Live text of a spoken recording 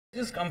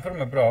Just come from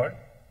abroad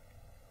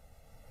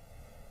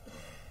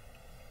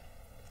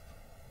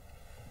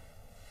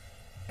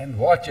and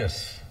watch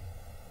us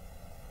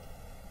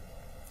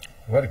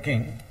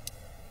working,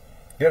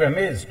 you're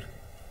amazed.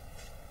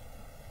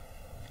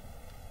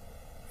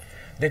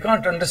 They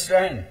can't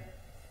understand.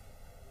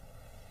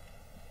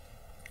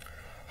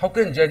 How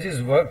can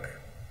judges work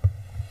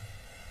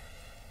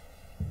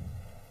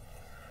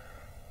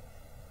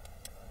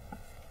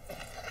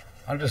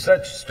under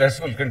such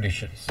stressful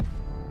conditions?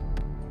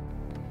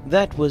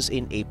 That was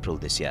in April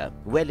this year,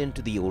 well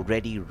into the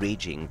already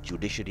raging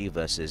judiciary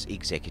versus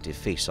executive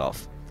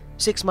face-off.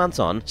 6 months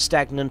on,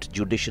 stagnant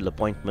judicial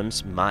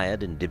appointments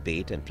mired in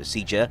debate and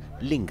procedure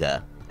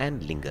linger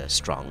and linger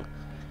strong.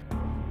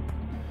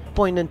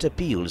 Poignant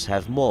appeals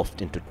have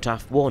morphed into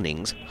tough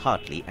warnings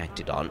hardly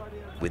acted on,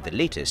 with the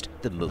latest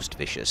the most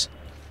vicious.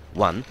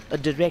 One, a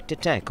direct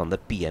attack on the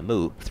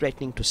PMO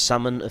threatening to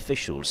summon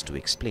officials to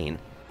explain.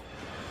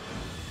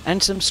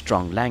 And some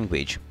strong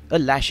language, a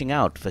lashing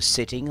out for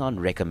sitting on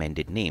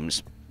recommended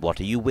names.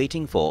 What are you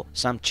waiting for?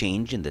 Some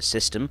change in the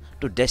system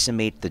to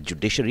decimate the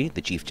judiciary,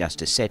 the Chief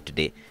Justice said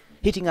today,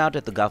 hitting out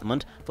at the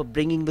government for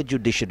bringing the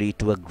judiciary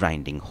to a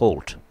grinding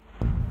halt.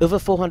 Over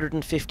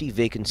 450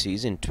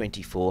 vacancies in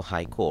 24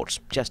 high courts,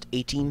 just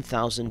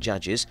 18,000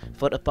 judges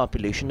for a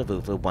population of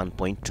over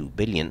 1.2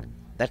 billion.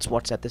 That's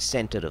what's at the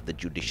center of the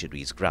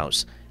judiciary's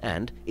grouse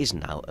and is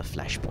now a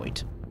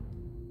flashpoint.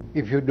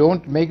 If you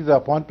don't make the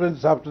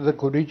appointments after the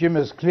collegium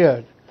is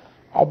cleared,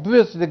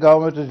 obviously the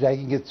government is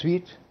dragging its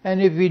feet.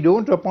 And if we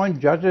don't appoint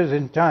judges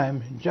in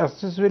time,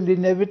 justice will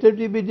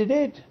inevitably be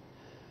delayed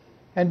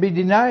and be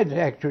denied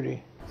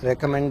actually.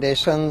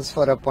 Recommendations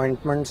for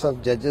appointments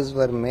of judges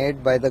were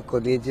made by the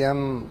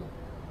collegium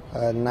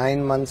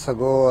 9 months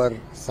ago or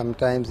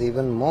sometimes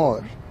even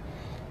more.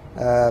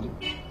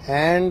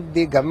 And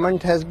the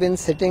government has been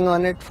sitting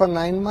on it for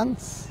 9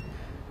 months,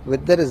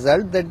 with the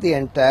result that the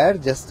entire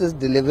justice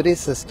delivery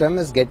system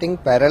is getting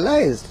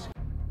paralyzed.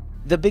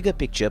 The bigger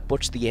picture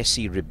puts the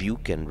SC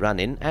rebuke and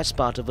run-in as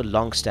part of a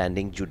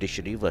long-standing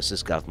judiciary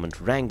versus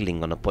government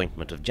wrangling on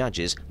appointment of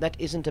judges that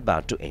isn't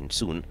about to end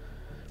soon.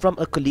 From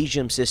a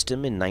collegium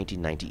system in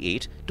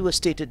 1998 to a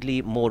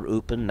statedly more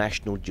open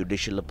National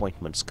Judicial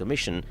Appointments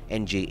Commission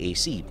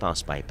 (NJAC)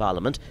 passed by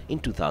Parliament in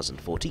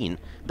 2014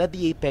 that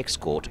the Apex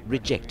Court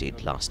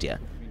rejected last year.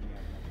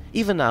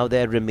 Even now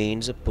there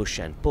remains a push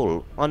and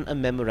pull on a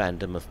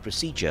memorandum of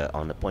procedure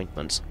on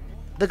appointments.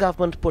 The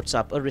government puts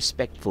up a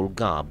respectful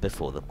garb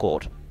before the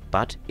court,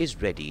 but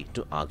is ready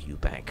to argue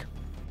back.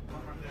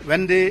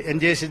 When the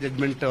NJAC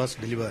judgment was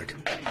delivered,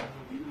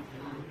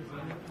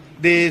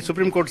 the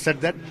Supreme Court said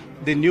that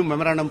the new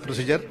memorandum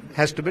procedure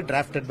has to be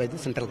drafted by the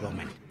central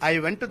government. I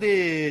went to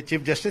the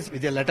Chief Justice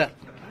with a letter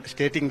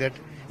stating that,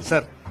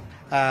 sir,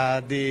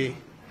 the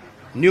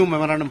new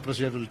memorandum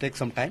procedure will take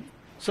some time,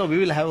 so we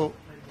will have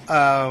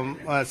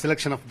a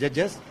selection of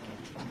judges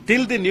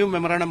till the new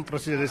memorandum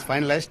procedure is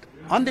finalized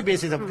on the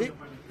basis of the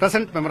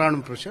present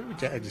memorandum procedure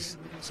which exists.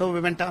 So we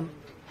went on.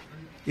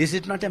 Is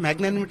it not a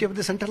magnanimity of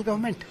the central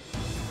government?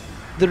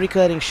 The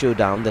recurring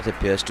showdown that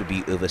appears to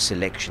be over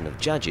selection of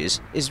judges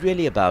is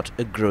really about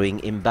a growing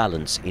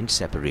imbalance in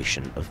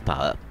separation of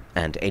power,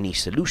 and any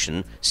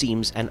solution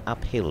seems an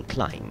uphill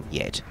climb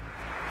yet.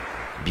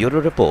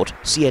 Bureau Report,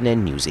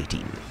 CNN News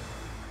 18.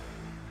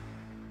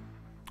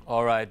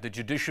 All right, the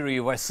judiciary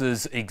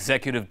versus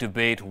executive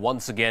debate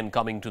once again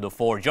coming to the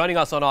fore. Joining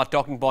us on our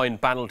Talking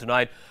Point panel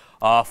tonight,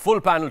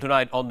 full panel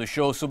tonight on the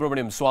show,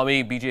 Subramaniam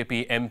Swamy,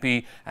 BJP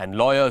MP and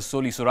lawyer.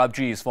 Soli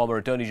Sorabji is former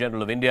Attorney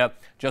General of India.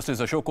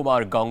 Justice Ashok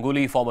Kumar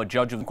Ganguly, former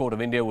Judge of the Court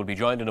of India, will be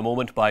joined in a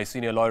moment by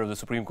senior lawyer of the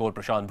Supreme Court,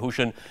 Prashant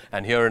Bhushan.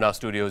 And here in our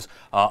studios,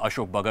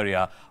 Ashok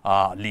Bagaria,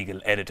 legal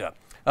editor.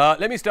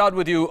 Let me start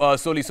with you,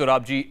 Soli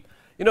Sorabji.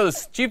 You know,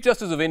 the Chief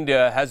Justice of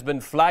India has been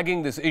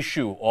flagging this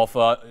issue of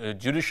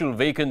judicial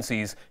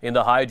vacancies in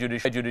the higher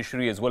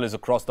judiciary as well as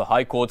across the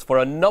high courts for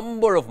a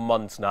number of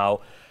months now.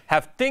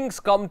 Have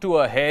things come to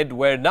a head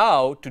where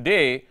now,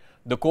 today,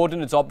 the court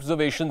in its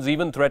observations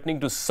even threatening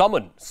to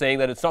summon, saying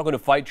that it's not going to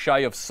fight shy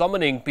of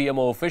summoning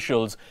PMO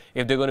officials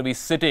if they're going to be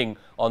sitting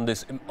on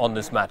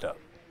this matter?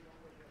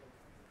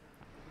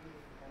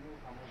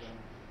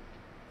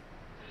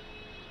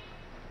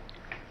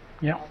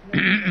 Yeah.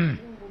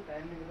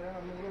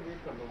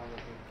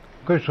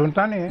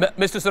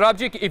 Mr.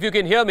 Sorabji, if you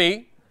can hear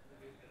me,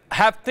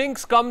 have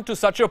things come to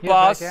such a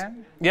pass? Yes, I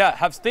can. Yeah,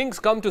 have things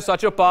come to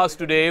such a pass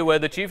today where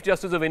the Chief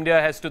Justice of India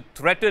has to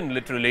threaten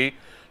literally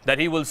that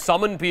he will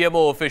summon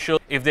PMO officials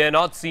if they are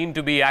not seen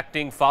to be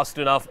acting fast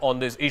enough on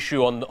this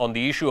issue, on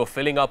the issue of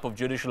filling up of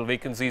judicial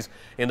vacancies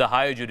in the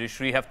higher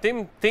judiciary? Have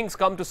things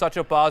come to such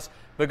a pass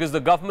because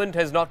the government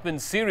has not been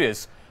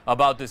serious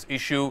about this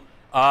issue?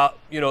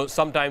 You know,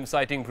 sometimes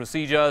citing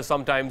procedure,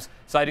 sometimes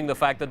citing the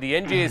fact that the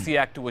NJAC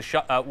Act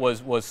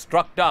was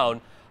struck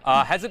down.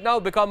 Has it now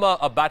become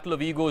a battle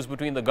of egos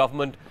between the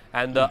government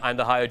and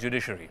the higher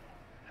judiciary?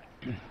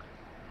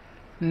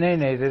 No,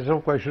 there's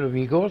no question of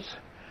egos.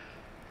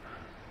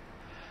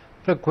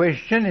 The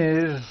question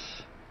is,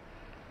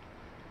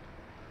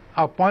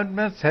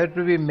 appointments had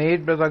to be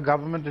made by the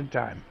government in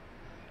time.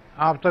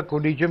 after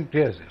collegium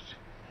clears it.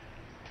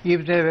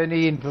 If they have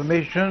any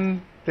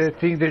information they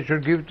think they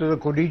should give to the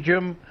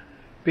collegium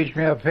which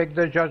may affect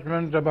their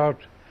judgment about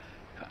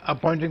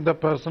appointing the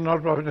person or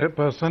the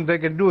person, they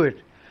can do it.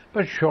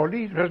 But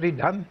surely it must be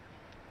done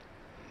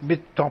with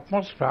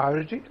topmost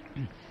priority.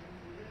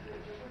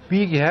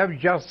 We have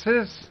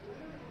justice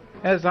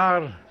as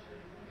our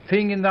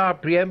thing in our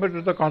preamble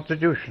to the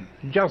Constitution.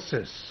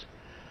 Justice,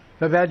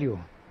 the value.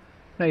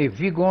 Now if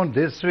we go on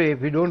this way,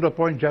 if we don't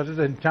appoint judges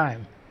in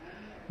time,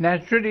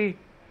 naturally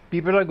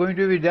people are going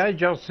to be without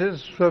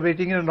justice for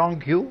waiting in a long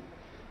queue.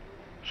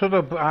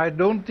 So I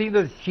don't think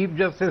the Chief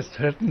Justice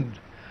threatened.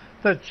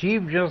 The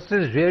Chief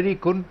Justice really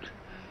couldn't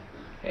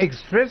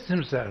express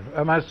himself.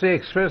 I must say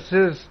express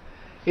his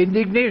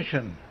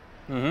indignation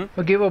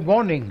or give a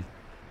warning.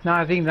 Now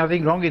I think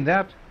nothing wrong in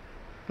that.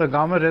 The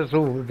government has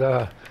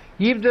to,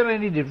 if there are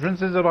any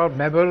differences about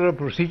method or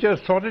procedure,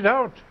 sort it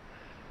out.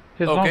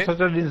 It's not such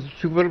an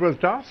insuperable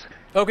task.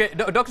 Okay,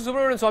 Dr.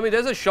 Subramanian Swamy,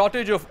 there's a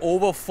shortage of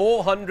over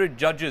 400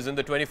 judges in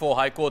the 24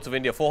 High Courts of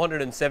India,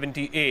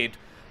 478.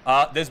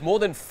 There's more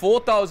than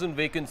 4,000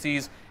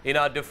 vacancies in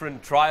our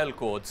different trial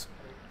courts.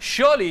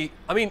 Surely,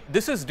 I mean,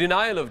 this is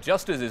denial of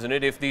justice, isn't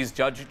it, if these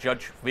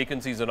judge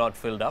vacancies are not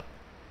filled up?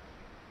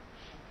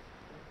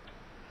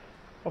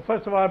 Well,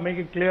 first of all, make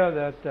it clear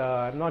that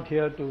I'm not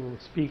here to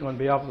speak on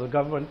behalf of the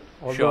government,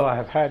 although I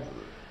have had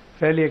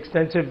fairly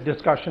extensive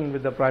discussion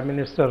with the Prime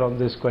Minister on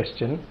this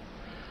question.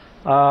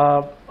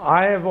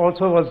 I have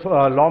also was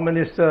law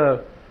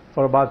minister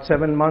for about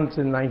 7 months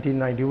in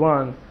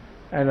 1991,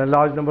 and a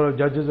large number of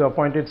judges were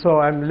appointed, so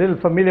I'm a little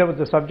familiar with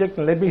the subject.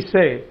 And let me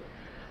say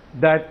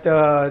that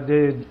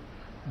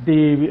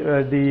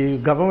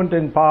the government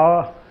in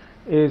power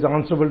is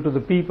answerable to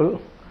the people,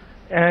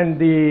 and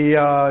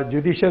the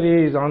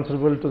judiciary is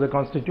answerable to the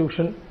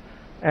Constitution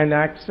and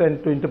acts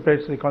and to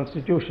interprets the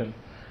Constitution.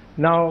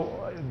 Now,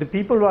 the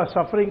people who are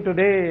suffering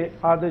today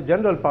are the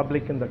general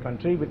public in the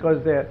country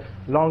because there are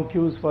long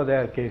queues for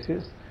their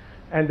cases,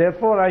 and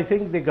therefore I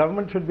think the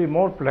government should be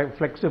more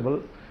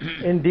flexible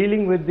in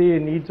dealing with the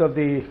needs of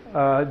the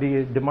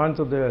demands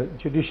of the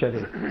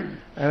judiciary.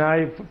 And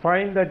I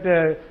find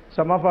that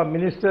some of our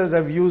ministers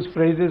have used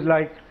phrases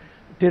like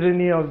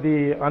tyranny of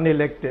the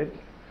unelected,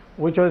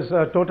 which was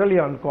totally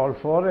uncalled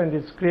for, and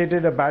it's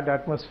created a bad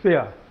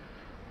atmosphere.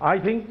 I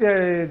think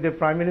the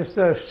Prime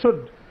Minister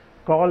should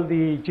call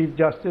the Chief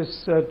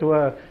Justice to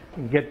a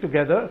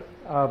get-together,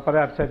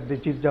 perhaps at the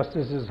Chief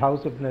Justice's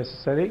house if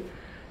necessary,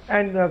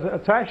 and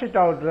thrash it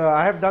out.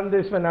 I have done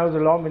this when I was a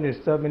law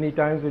minister many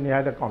times when we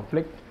had a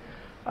conflict,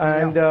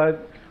 and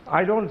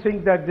I don't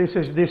think that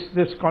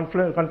this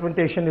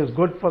confrontation is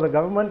good for the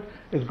government,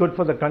 it's good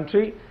for the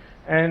country.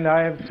 And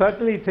I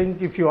certainly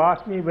think, if you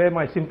ask me where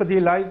my sympathy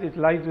lies, it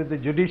lies with the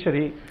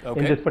judiciary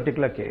in this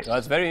particular case.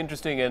 That's very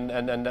interesting,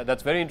 and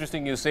that's very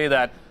interesting you say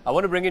that. I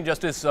want to bring in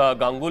Justice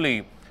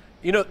Ganguly.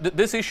 You know,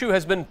 this issue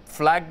has been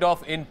flagged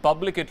off in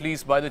public, at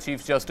least by the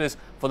Chief Justice,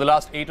 for the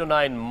last 8 or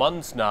 9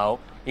 months now,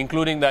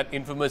 including that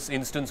infamous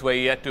instance where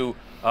he had to,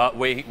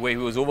 where he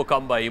was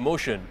overcome by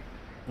emotion.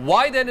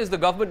 Why then is the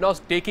government not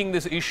taking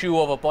this issue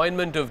of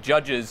appointment of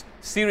judges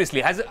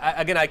seriously? Has it,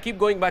 again, I keep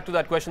going back to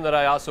that question that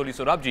I asked Soli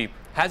Sorabji.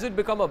 Has it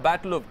become a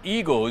battle of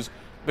egos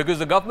because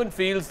the government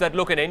feels that,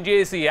 look, an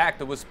NJAC Act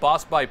that was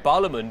passed by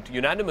Parliament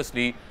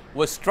unanimously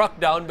was struck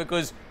down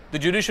because the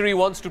judiciary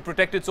wants to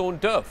protect its own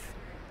turf?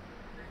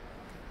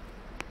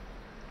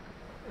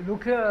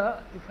 Look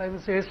here, if I may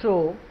say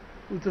so,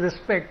 with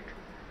respect,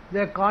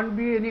 there can't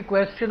be any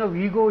question of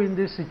ego in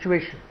this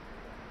situation.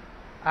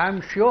 I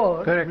am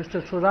sure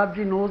Mr.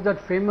 Sorabji knows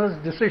that famous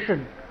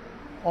decision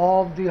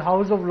of the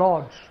House of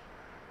Lords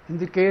in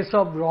the case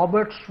of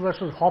Roberts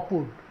versus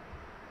Hopwood,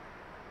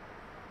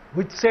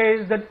 which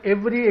says that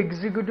every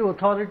executive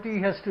authority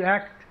has to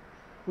act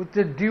with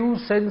a due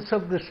sense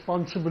of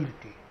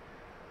responsibility.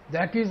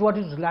 That is what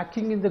is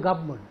lacking in the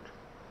government.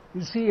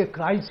 You see, a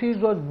crisis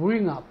was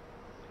brewing up,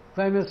 if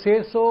I may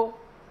say so,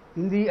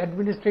 in the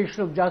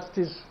administration of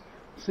justice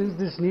since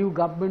this new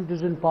government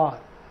is in power.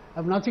 I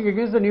have nothing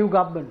against the new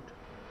government.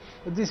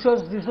 But this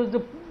was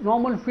the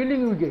normal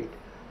feeling we get,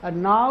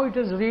 and now it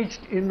has reached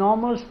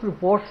enormous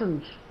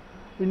proportions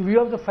in view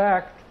of the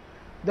fact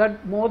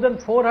that more than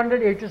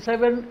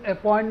 487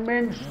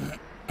 appointments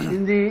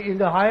in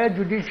the higher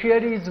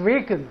judiciary is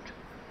vacant.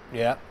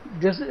 Yeah.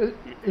 Just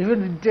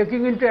even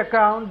taking into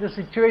account the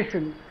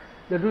situation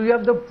that we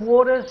have the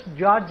poorest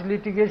judge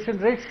litigation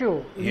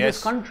ratio in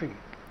this country.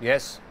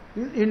 Yes.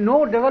 In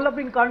no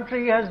developing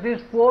country has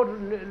this poor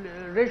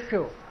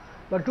ratio.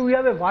 But we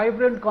have a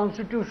vibrant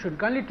constitution.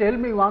 Can you tell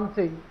me one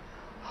thing?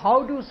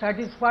 How do you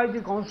satisfy the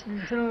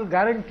constitutional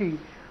guarantee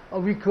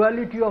of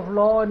equality of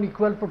law and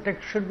equal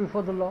protection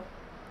before the law?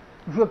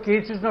 If your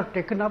case is not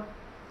taken up,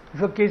 if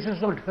your case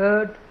is not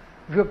heard,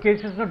 if your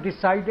case is not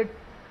decided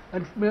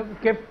and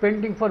kept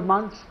pending for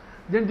months,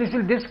 then this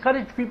will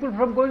discourage people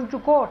from going to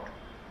court.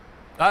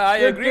 I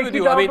agree with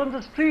you. I mean, on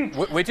the streets.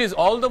 Which is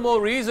all the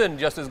more reason,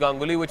 Justice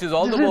Ganguly, which is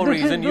all the more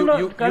reason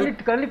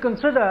can you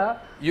consider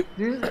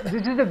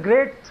this is a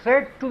great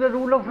threat to the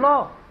rule of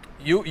law.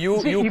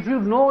 if you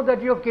know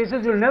that your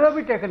cases will never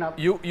be taken up,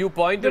 you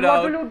pointed then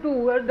out, what will you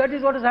do? That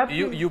is what is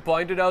happening. You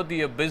pointed out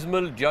the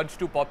abysmal judge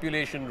to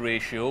population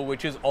ratio,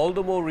 which is all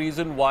the more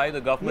reason why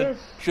the government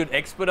should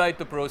expedite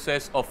the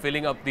process of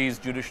filling up these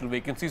judicial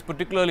vacancies,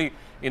 particularly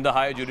in the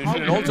higher judicial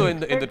and also in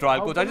the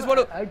trial courts. I just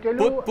want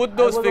to put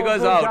those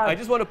figures out. I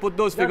just want to put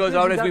those figures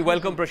out as we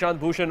welcome Prashant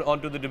Bhushan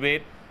onto the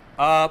debate.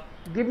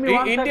 Give me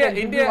one second.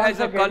 India as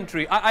a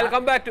country. I'll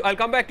come back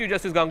to you,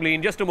 Justice Ganguly,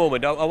 in just a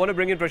moment. I want to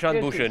bring in Prashant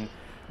Bhushan.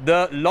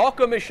 The Law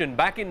Commission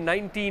back in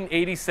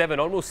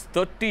 1987, almost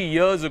 30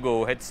 years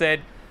ago, had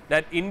said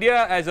that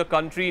India as a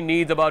country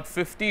needs about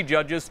 50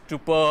 judges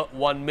per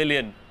 1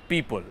 million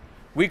people.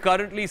 We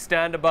currently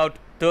stand about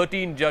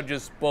 13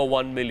 judges per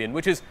 1 million,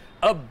 which is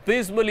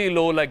abysmally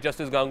low, like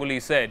Justice Ganguly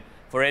said,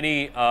 for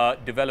any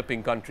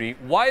developing country.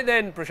 Why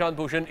then, Prashant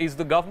Bhushan, is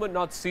the government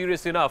not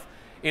serious enough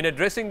in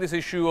addressing this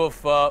issue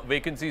of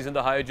vacancies in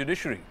the higher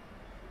judiciary?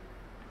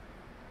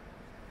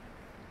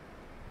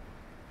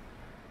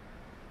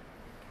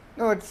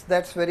 No,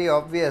 that's very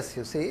obvious,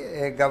 you see.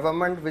 A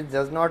government which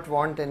does not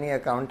want any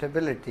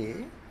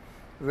accountability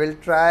will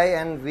try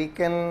and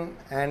weaken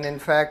and in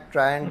fact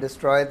try and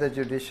destroy the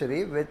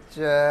judiciary, which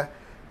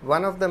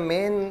one of the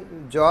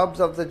main jobs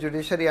of the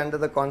judiciary under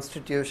the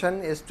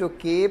constitution is to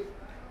keep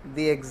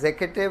the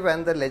executive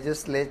and the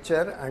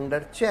legislature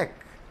under check.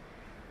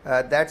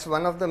 That's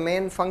one of the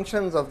main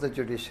functions of the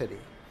judiciary.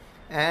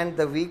 And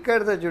the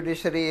weaker the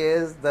judiciary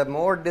is, the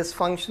more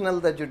dysfunctional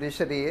the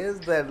judiciary is,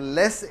 the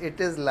less it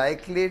is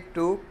likely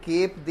to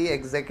keep the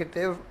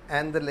executive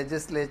and the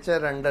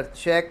legislature under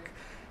check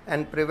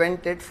and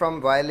prevent it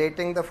from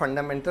violating the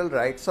fundamental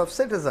rights of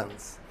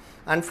citizens.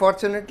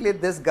 Unfortunately,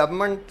 this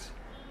government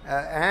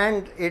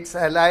and its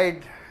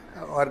allied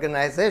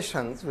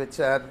organizations, which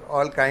are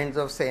all kinds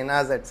of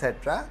senas,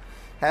 etc.,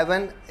 have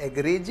an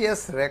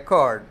egregious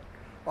record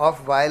of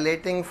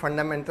violating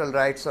fundamental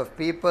rights of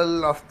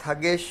people, of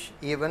thuggish,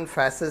 even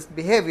fascist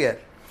behavior.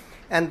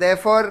 And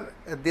therefore,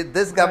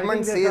 this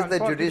government sees the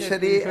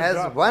judiciary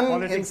as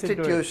one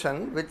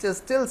institution which is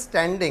still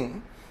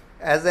standing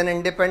as an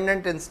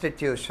independent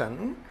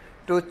institution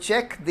to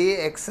check the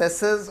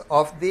excesses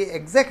of the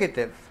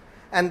executive.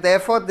 And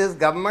therefore, this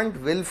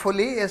government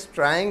willfully is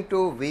trying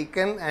to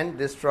weaken and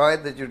destroy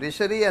the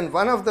judiciary, and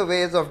one of the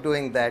ways of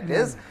doing that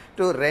is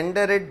to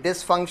render it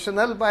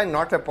dysfunctional by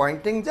not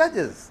appointing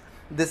judges.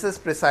 This is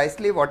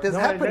precisely what is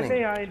happening.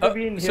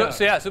 So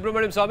yeah,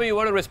 Subramaniam Swamy, you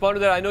want to respond to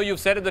that? I know you've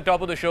said at the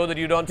top of the show that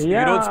you don't speak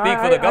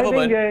for the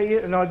government.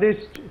 I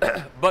think,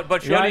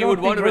 but surely you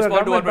would want to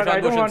respond to what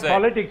Prashant Bhushan said.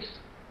 Politics.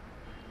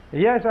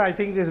 Yes, I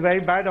think it's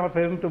very bad of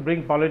him to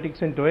bring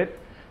politics into it.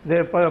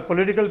 The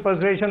political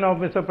persuasion of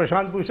Mr.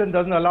 Prashant Bhushan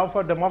doesn't allow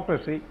for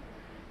democracy.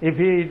 If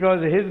it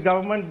was his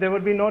government, there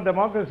would be no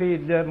democracy,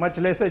 much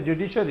less a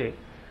judiciary.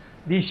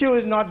 The issue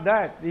is not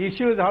that. The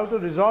issue is how to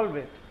resolve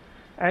it.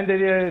 And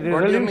the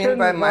what do you mean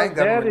by my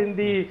government?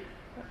 There in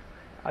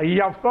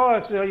the, of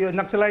course, your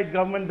Naxalite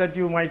government that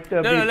you might be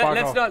part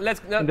of.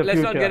 Let's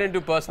not get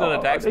into personal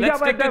attacks. Let's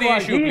stick to the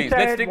issue, please.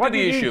 Let's stick to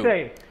the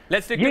issue.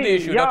 Let's stick to the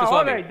issue, Dr. Swamy.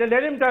 All right, then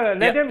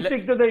let him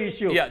stick to the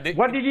issue.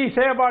 What did he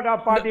say about our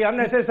party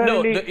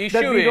unnecessarily,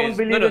 that we don't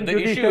believe in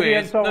judiciary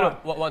and so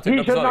on?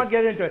 He should not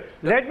get into it.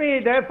 Let me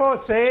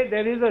therefore say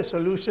there is a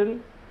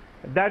solution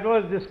that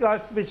was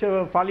discussed, which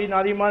Fali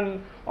Nariman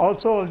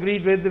also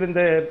agreed with when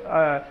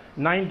the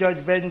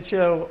 9-judge bench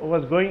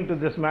was going to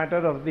this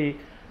matter of the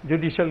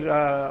judicial,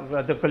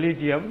 the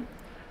collegium.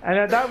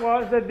 And that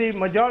was that the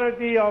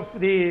majority of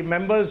the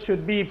members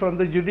should be from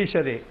the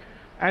judiciary.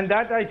 And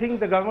that I think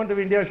the government of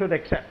India should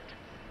accept.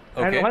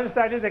 Okay. And once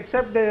that is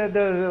accepted,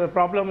 the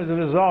problem is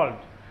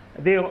resolved.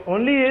 The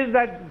only is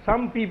that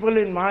some people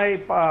in my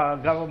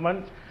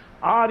government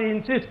are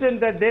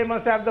insistent that they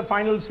must have the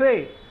final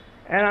say.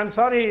 And I'm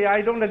sorry,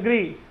 I don't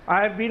agree.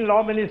 I have been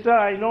law minister.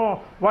 I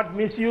know what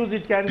misuse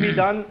it can be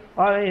done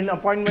in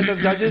appointment of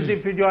judges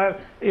if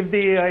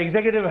the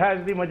executive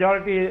has the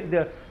majority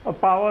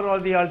power or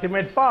the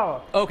ultimate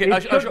power. Okay,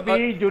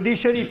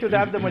 judiciary should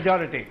have the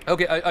majority.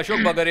 Okay,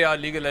 Ashok Bagaria, our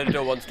legal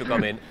editor, wants to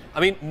come in. I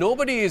mean,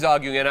 nobody is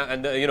arguing,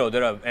 and you know,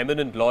 there are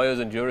eminent lawyers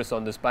and jurists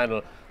on this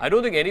panel. I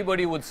don't think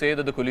anybody would say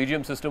that the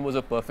collegium system was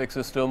a perfect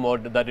system or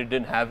that it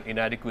didn't have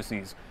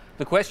inadequacies.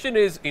 The question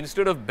is,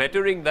 instead of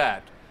bettering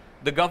that,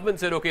 the government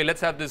said, okay,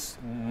 let's have this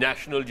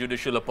National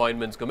Judicial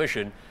Appointments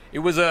Commission. It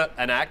was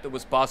an act that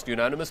was passed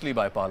unanimously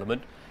by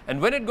Parliament. And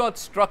when it got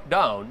struck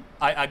down,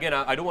 I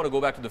don't want to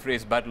go back to the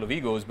phrase battle of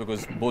egos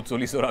because both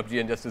Soli Sorabji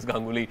and Justice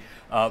Ganguly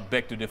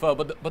beg to differ.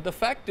 But the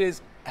fact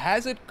is,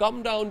 has it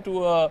come down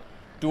to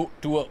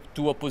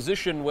a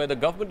position where the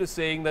government is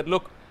saying that,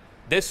 look,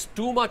 there's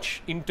too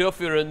much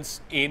interference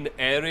in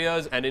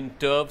areas and in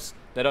turfs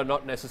that are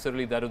not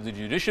necessarily that of the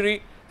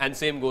judiciary, and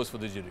same goes for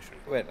the judiciary?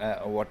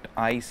 Well, what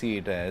I see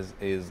it as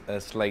is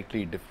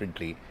slightly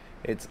differently.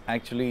 It's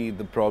actually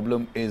the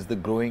problem is the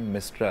growing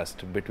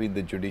mistrust between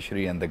the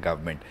judiciary and the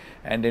government.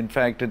 And in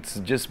fact, it's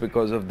just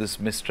because of this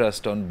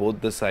mistrust on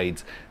both the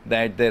sides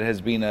that there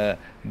has been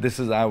this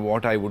is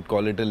what I would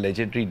call it a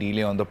legendary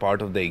delay on the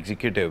part of the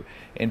executive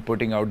in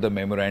putting out the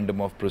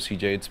memorandum of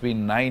procedure. It's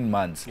been 9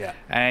 months. Yeah.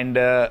 And,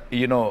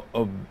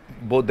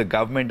 both the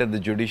government and the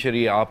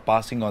judiciary are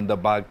passing on the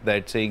buck,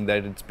 that saying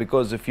that it's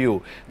because of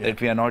you that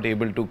we are not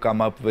able to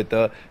come up with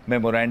a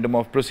memorandum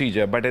of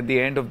procedure. But at the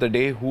end of the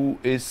day, who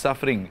is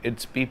suffering?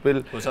 It's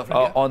people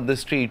on the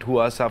street who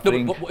are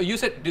suffering. No, but you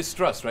said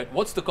distrust, right?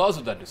 What's the cause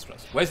of that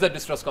distrust? Where's that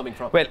distrust coming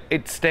from? Well,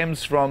 it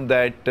stems from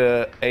that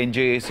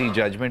NJAC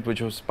judgment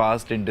which was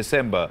passed in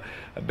December,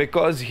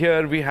 because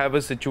here we have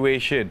a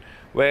situation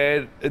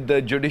where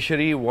the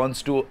judiciary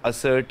wants to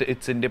assert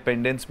its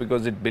independence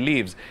because it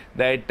believes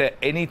that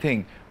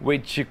anything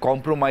which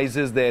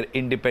compromises their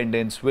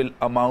independence will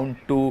amount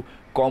to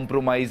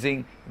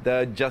compromising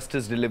the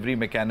justice delivery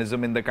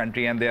mechanism in the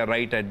country, and they are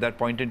right at that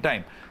point in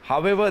time.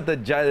 However,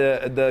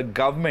 the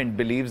government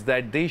believes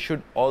that they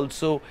should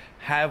also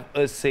have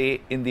a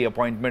say in the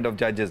appointment of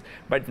judges.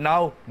 But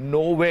now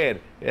nowhere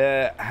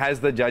has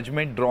the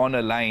judgment drawn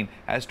a line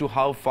as to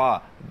how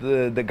far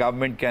the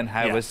government can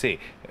have a say.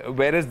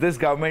 Whereas this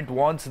government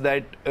wants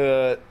that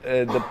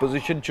the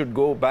position should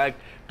go back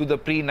to the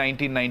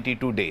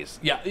pre-1992 days.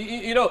 Yeah,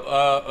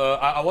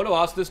 I want to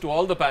ask this to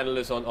all the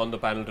panelists on the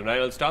panel tonight.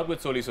 I'll start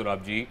with Soli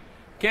Sorabji.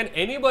 Can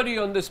anybody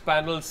on this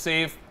panel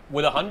say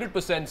with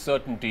 100%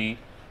 certainty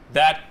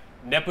that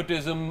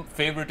nepotism,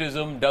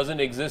 favoritism doesn't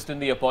exist in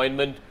the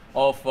appointment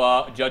of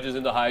judges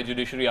in the higher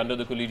judiciary under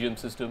the collegium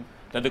system?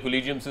 That the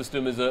collegium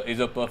system is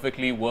a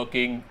perfectly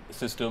working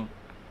system?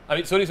 I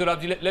mean, Soli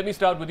Sorabji, let me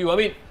start with you. I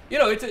mean,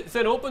 it's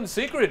an open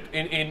secret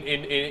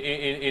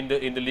in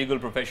the legal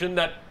profession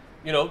that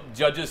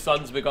judges'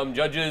 sons become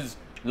judges,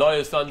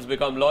 lawyers' sons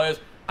become lawyers.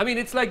 I mean,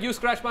 it's like you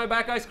scratch my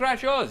back, I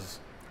scratch yours.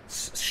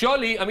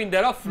 Surely, I mean,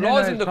 there are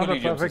flaws in the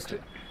collegium system.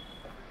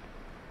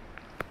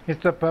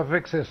 It's a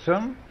perfect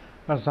system,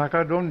 but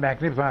Zakka, don't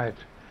magnify it.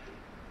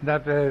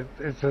 That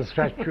it's a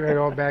scratch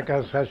your back,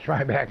 I scratch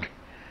my back.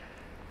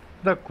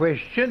 The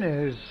question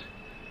is,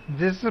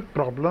 this is a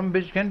problem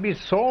which can be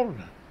solved.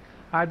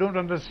 I don't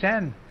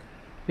understand.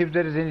 If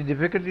there is any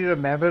difficulty or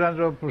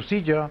memorandum of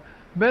procedure,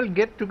 well,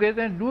 get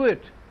together and do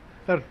it.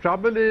 The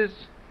trouble is,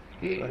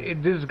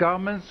 this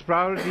government's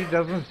priority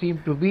doesn't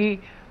seem to be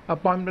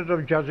appointment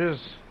of judges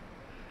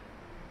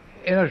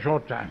in a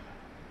short time.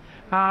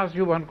 I ask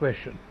you one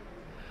question.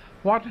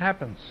 What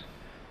happens?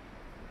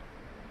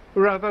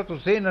 Rather to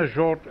say in a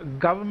short,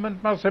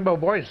 government must have a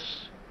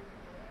voice,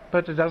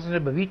 but it doesn't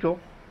have a veto.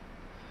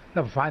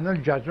 The final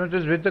judgment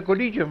is with the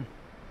collegium.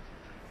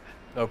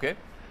 Okay.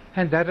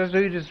 And that has to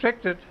be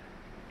respected.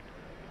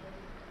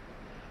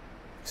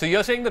 So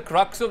you're saying the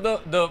crux of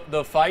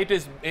the fight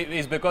is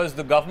because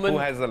the government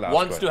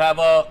wants to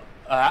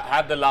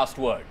have the last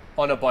word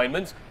on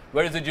appointments,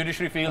 whereas the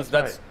judiciary feels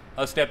that's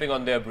a stepping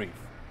on their brief.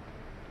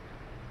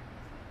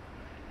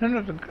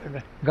 No,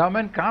 the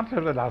government can't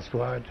have the last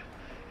word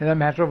in a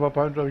matter of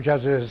appointment of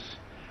judges.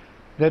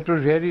 That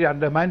would really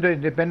undermine the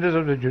independence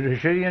of the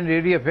judiciary and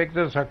really affect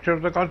the structure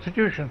of the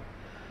constitution.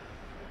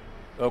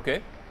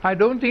 Okay. I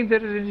don't think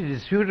there is any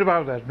dispute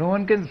about that. No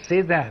one can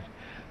say that.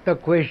 The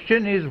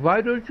question is,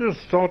 why don't you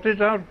sort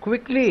it out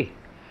quickly?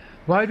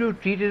 Why do you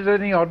treat it as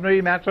any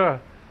ordinary matter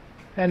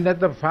and let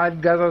the file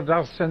gather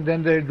dust and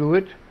then they do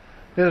it?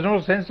 There's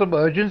no sense of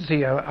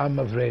urgency, I'm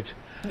afraid.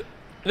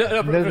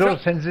 There's no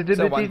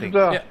sensitivity to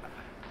the...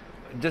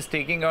 Just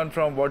taking on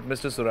from what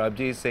Mr.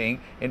 Sorabji is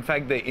saying, in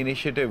fact, the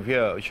initiative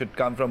here should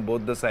come from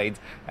both the sides,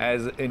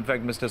 as in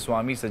fact Mr.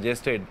 Swamy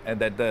suggested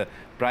that the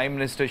Prime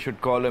Minister should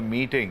call a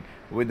meeting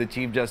with the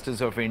Chief Justice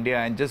of India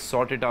and just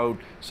sort it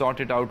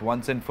out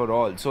once and for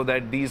all, so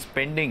that these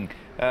pending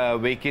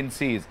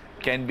vacancies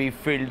can be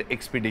filled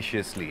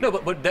expeditiously. No,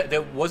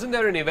 but wasn't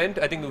there an event,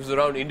 I think it was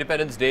around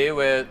Independence Day,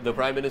 where the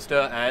Prime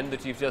Minister and the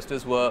Chief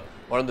Justice were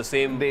on the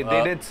same... They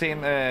did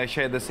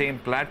share the same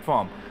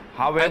platform.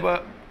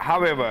 However,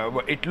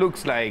 it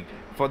looks like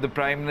for the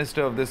Prime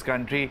Minister of this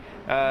country,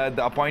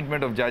 the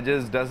appointment of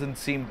judges doesn't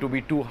seem to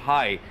be too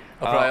high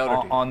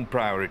on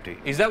priority.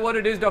 Is that what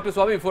it is, Dr.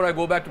 Swamy, before I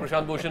go back to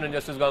Prashant Bhushan and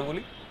Justice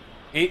Ganguly?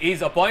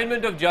 Is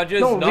appointment of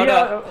judges not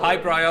a high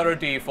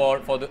priority for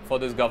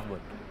this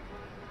government?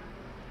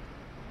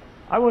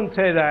 I wouldn't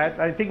say that.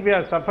 I think we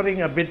are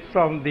suffering a bit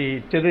from the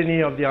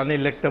tyranny of the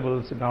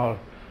unelectables in our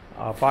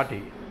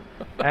party.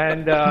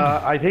 And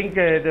I think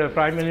the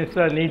Prime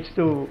Minister needs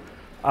to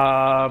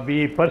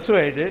be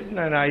persuaded,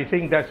 and I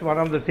think that's one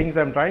of the things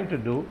I'm trying to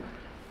do,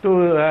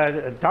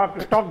 to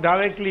talk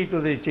directly to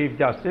the Chief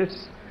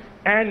Justice,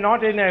 and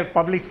not in a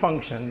public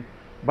function,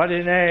 but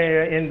in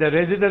the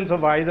residence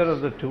of either of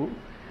the two,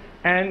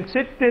 and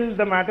sit till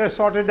the matter is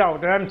sorted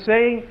out. And I'm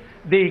saying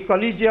the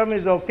collegium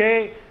is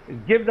okay,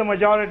 give the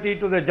majority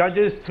to the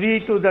judges,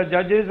 3 to the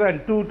judges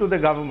and 2 to the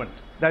government.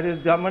 That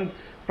is government,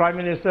 Prime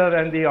Minister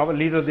and the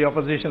leader of the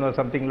opposition or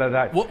something like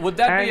that. Would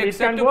that be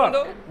acceptable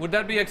though? Would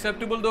that be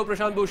acceptable though,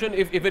 Prashant Bhushan,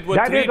 if it were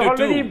 3 to 2? That has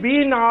already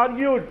been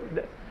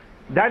argued.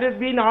 That has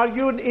been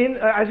argued in,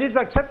 as is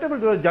acceptable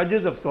to the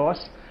judges, of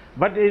course,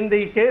 but in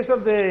the case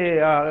of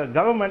the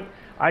government,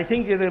 I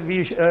think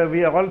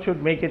we all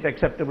should make it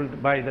acceptable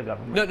by the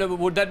government. No, no,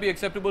 would that be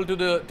acceptable to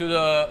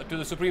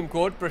the Supreme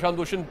Court, Prashant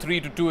Bhushan,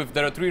 3-2? If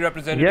there are 3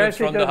 representatives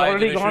from the high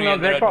judiciary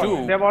and there are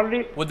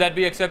 2, would that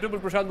be acceptable,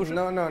 Prashant Bhushan?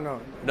 No, no, no.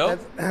 No?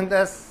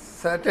 That's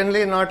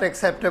certainly not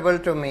acceptable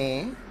to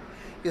me.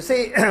 You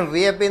see,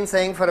 we have been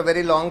saying for a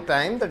very long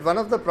time that one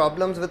of the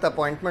problems with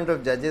appointment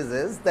of judges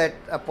is that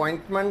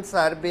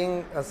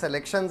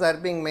selections are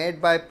being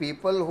made by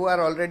people who are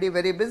already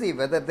very busy,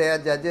 whether they are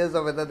judges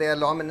or whether they are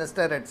law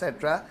minister,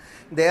 etc.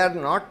 They are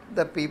not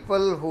the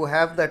people who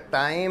have the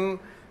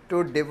time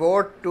to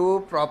devote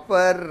to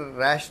proper,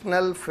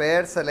 rational,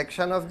 fair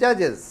selection of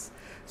judges.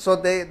 So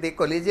the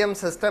collegium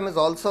system is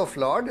also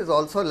flawed, is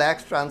also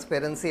lacks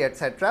transparency,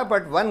 etc.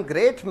 But one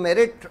great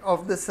merit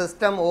of the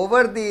system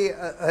over the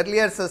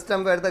earlier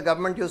system where the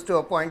government used to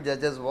appoint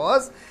judges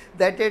was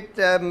that it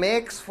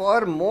makes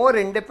for more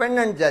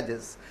independent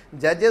judges.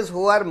 Judges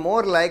who are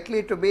more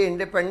likely to be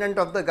independent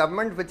of the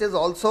government, which is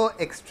also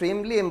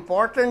extremely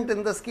important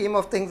in the scheme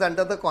of things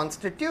under the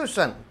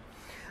Constitution.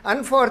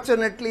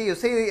 Unfortunately, you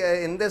see,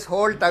 in this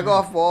whole tug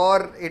of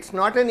war, it's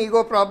not an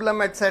ego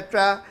problem,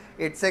 etc.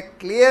 It's a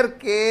clear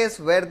case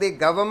where the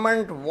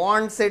government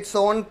wants its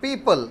own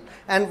people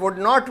and would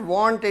not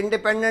want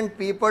independent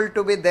people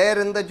to be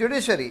there in the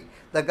judiciary.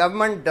 The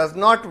government does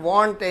not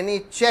want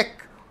any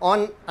check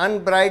on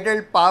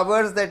unbridled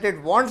powers that it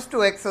wants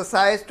to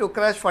exercise to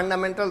crush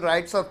fundamental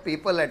rights of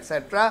people,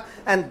 etc.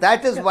 And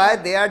that is why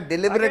they are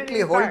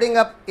deliberately holding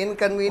up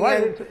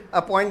inconvenient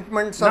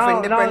appointments of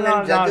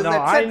independent judges, etc.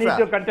 I need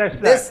to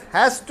contest this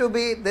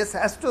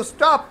has to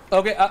stop.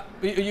 Okay,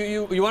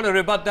 you want to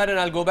rebut that, and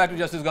I'll go back to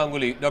Justice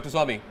Ganguly. Dr.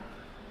 Swamy.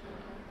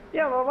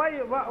 Yeah,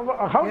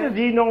 how does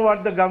he know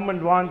what the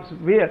government wants?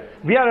 We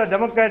are a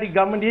democratic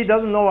government. He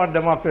doesn't know what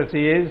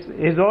democracy is.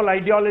 His whole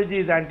ideology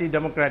is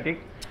anti-democratic.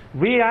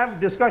 We have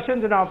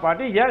discussions in our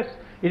party. Yes,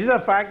 it is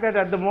a fact that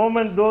at the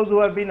moment those who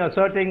have been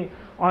asserting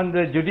on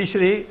the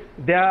judiciary,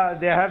 they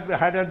have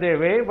had it their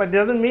way, but it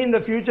doesn't mean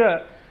the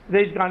future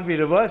it can't be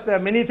reversed. There are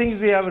many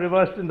things we have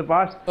reversed in the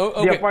past.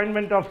 Okay. The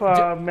appointment of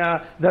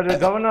the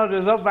governor of the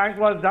Reserve Bank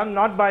was done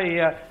not by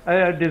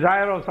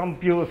desire of some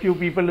few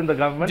people in the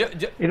government.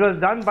 It was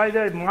done by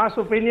the mass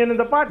opinion in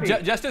the party.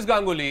 Justice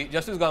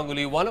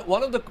Ganguly,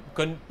 one of the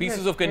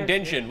pieces of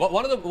contention,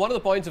 one of the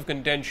points of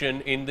contention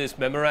in this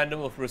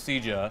memorandum of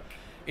procedure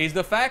is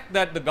the fact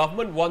that the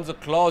government wants a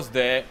clause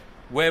there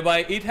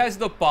whereby it has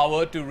the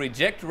power to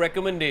reject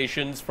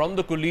recommendations from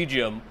the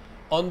collegium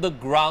on the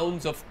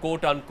grounds of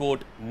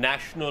quote-unquote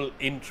national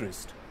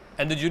interest.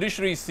 And the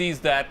judiciary sees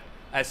that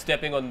as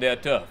stepping on their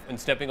turf and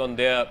stepping on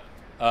their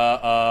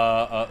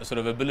sort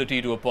of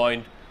ability to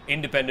appoint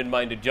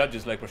independent-minded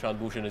judges, like Prashant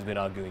Bhushan has been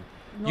arguing.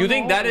 You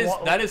think that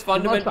is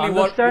fundamentally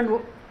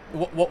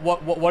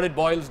what it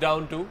boils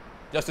down to?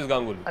 Justice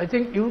Ganguly. I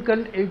think you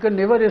can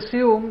never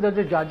assume that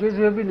the judges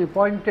who have been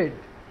appointed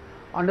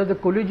under the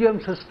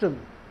collegium system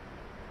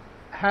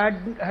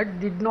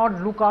did not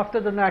look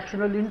after the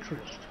national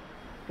interest.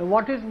 Now,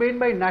 what is meant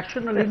by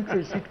national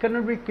interest? It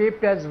cannot be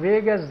kept as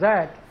vague as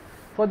that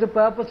for the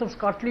purpose of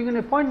scuttling an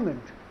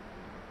appointment.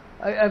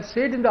 I have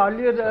said in the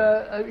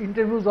earlier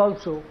interviews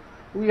also,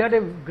 we had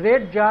a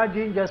great judge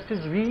in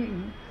Justice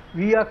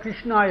V.R.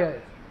 Krishna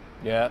Iyer.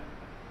 Yeah.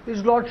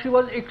 His Lordship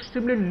was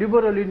extremely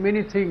liberal in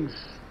many things,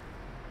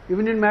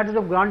 even in matters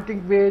of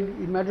granting bail,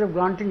 in matters of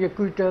granting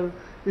acquittal,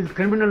 in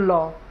criminal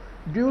law.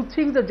 Do you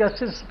think that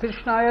Justice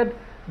Krishna Iyer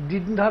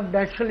didn't have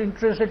national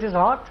interest at his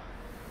heart?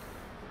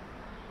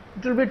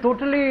 It will be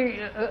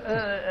totally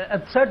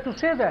absurd to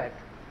say that.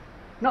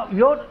 Now,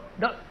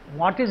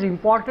 what is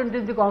important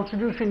in the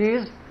Constitution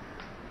is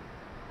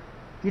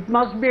it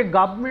must be a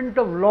government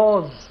of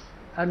laws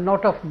and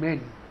not of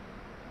men.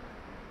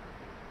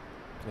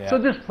 Yeah. So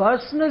this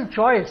personal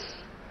choice,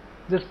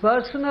 this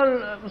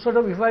personal sort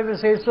of, if I may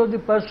say so, the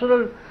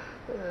personal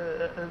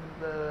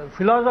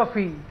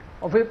philosophy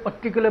of a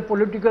particular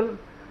political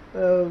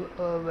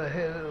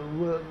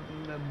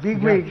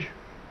bigwig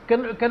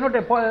cannot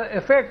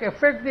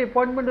affect the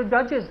appointment of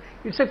judges.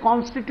 It's a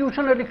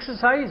constitutional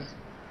exercise.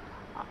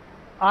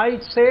 I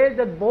say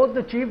that both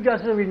the Chief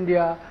Justice of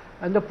India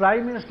and the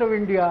Prime Minister of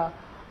India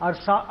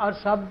are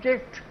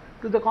subject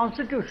to the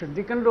Constitution.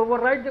 They cannot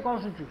override the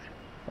Constitution.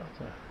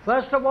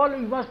 First of all,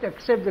 you must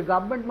accept, the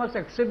government must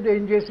accept the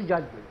NJC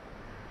judgment.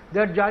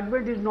 That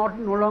judgment is no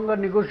longer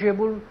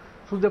negotiable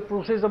through the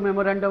process of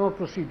memorandum of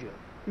procedure.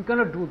 You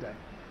cannot do that.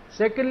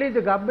 Secondly,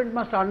 the government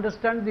must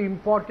understand the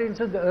importance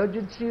and the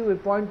urgency of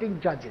appointing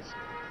judges.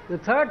 The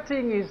third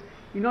thing is,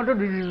 in order to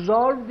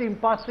resolve the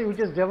impasse which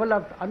has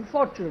developed,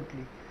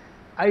 unfortunately,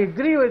 I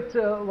agree with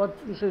what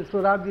Mr.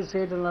 Swaraj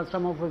said and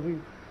some of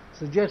you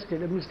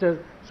suggested, and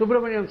Mr.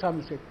 Subramaniam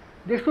Swamy said.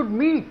 They should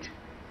meet.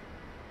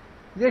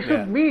 They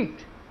should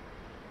meet.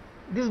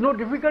 There is no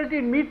difficulty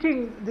in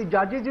meeting. The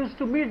judges used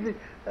to meet.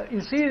 You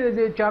see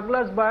the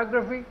Chakla's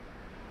biography.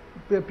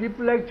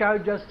 People like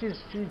Chief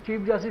Justice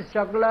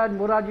Chakla and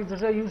Moraji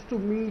Desai used to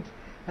meet,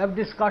 have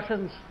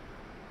discussions.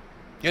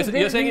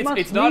 You're saying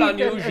it's not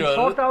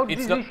unusual.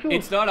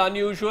 It's not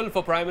unusual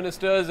for prime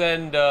ministers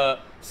and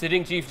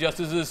sitting chief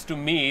justices to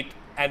meet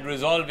and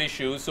resolve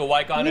issues. So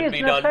why can't it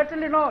be done?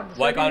 Certainly not.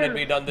 Why can't it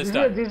be done this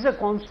time? This is a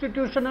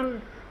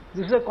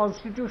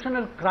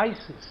constitutional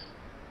crisis.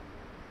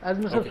 As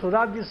Mr.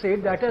 Swaraj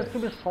said, that has to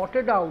be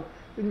sorted out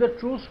in the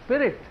true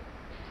spirit.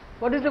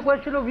 What is the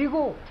question of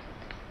ego?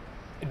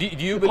 Do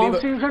you the believe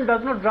Constitution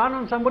does not run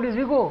on somebody's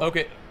ego.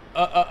 Okay.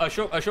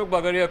 Ashok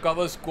Bagaria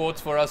covers courts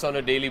for us on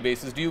a daily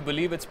basis. Do you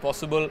believe it's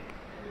possible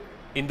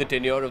in the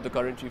tenure of the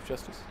current Chief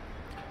Justice?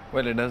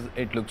 Well,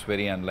 it looks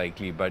very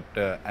unlikely, but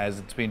as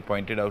it's been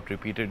pointed out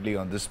repeatedly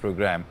on this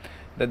program,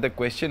 that the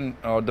question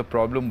or the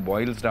problem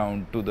boils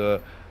down to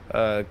the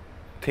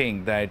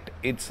thing that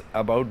it's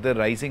about the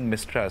rising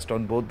mistrust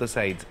on both the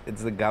sides.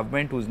 It's the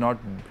government who's not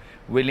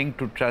willing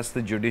to trust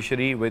the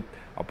judiciary with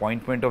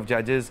appointment of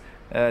judges.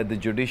 The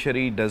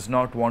judiciary does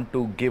not want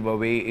to give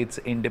away its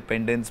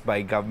independence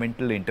by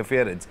governmental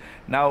interference.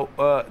 Now,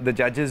 the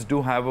judges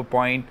do have a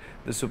point.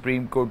 The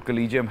Supreme Court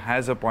collegium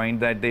has a point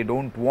that they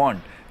don't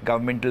want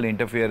governmental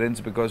interference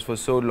because for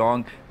so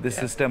long the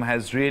system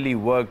has really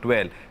worked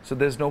well. So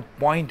there's no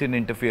point in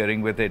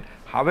interfering with it.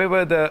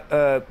 However,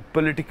 the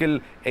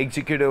political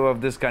executive of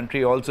this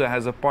country also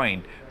has a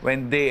point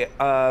when they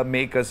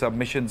make a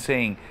submission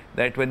saying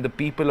that when the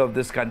people of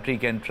this country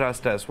can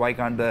trust us, why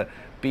can't the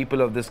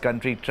people of this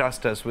country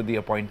trust us with the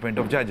appointment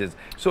of judges?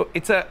 So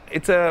it's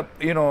a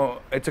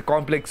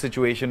complex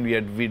situation we're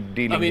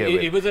dealing here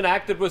with. It was an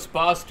act that was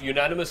passed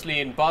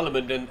unanimously in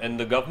Parliament, and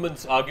the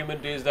government's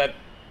argument is that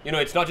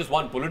it's not just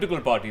one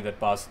political party that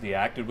passed the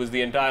act, it was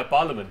the entire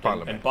Parliament.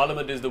 And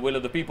Parliament is the will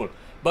of the people.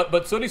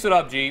 But Soli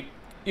Sorabji,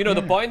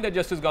 the point that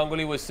Justice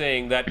Ganguly was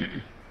saying that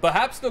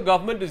perhaps the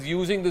government is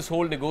using this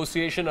whole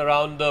negotiation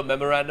around the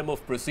memorandum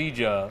of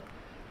procedure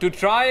to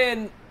try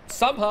and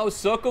somehow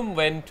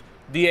circumvent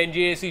the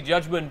NJAC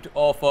judgment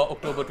of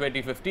October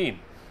 2015.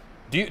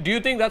 Do you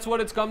think that's what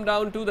it's come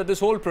down to, that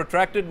this whole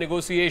protracted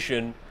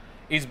negotiation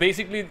is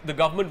basically the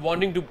government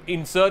wanting to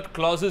insert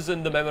clauses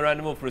in the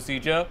memorandum of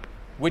procedure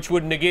which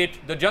would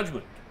negate the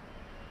judgment?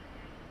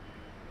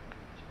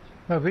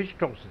 Now, which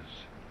clauses?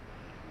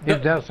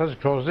 If there are such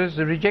clauses,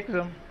 reject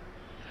them.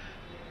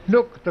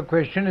 Look, the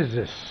question is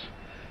this.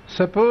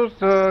 Suppose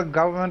the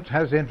government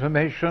has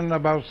information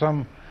about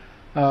some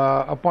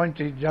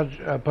appointed judge,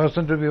 a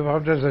person to be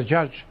appointed as a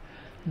judge.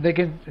 They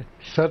can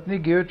certainly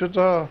give it to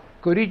the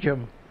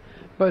collegium.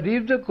 But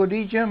if the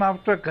collegium,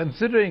 after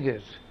considering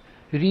it,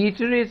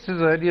 reiterates its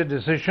earlier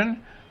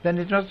decision, then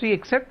it must be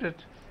accepted.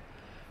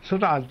 So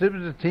the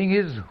ultimate thing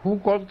is who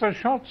calls the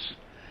shots.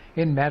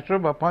 In matter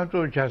of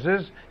appointment of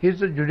judges, is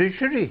the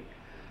judiciary.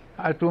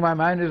 To my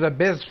mind, is the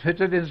best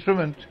fitted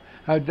instrument,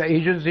 the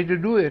agency to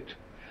do it.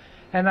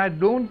 And I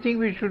don't think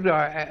we should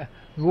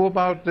go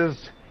about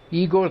this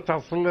ego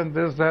tussle and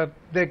this, that.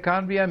 There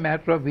can't be a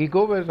matter of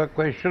ego, but it's a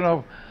question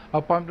of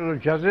appointment of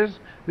judges,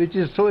 which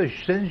is so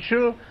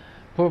essential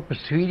for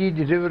speedy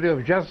delivery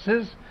of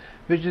justice,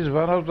 which is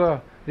one of the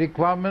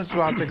requirements of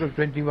Article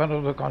 21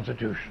 of the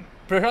Constitution.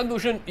 Prashant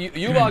Bhushan,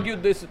 you've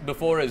argued this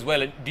before as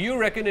well. And do you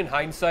reckon in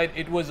hindsight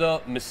it was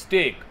a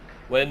mistake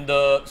when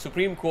the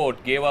Supreme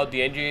Court gave out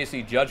the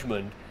NJAC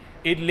judgment?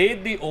 It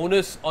laid the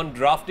onus on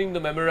drafting the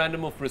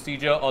memorandum of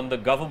procedure on the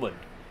government.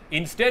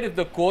 Instead, if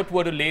the court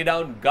were to lay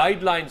down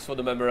guidelines for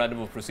the memorandum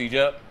of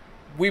procedure,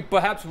 we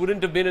perhaps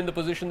wouldn't have been in the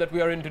position that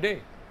we are in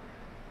today.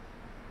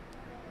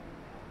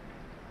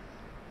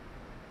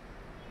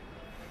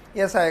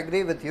 Yes, I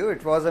agree with you.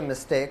 It was a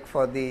mistake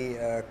for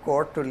the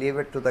court to leave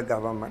it to the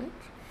government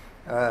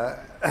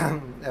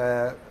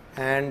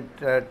and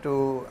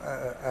to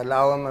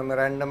allow a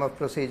memorandum of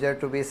procedure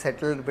to be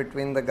settled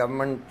between the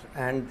government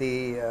and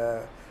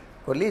the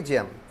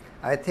collegium.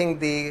 I think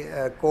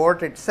the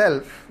court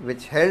itself,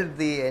 which held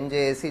the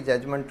NJAC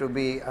judgment to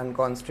be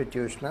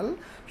unconstitutional,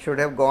 should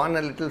have gone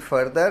a little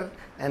further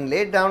and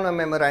laid down a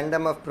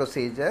memorandum of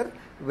procedure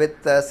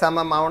with some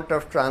amount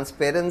of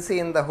transparency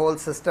in the whole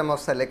system of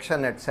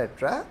selection,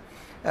 etc.,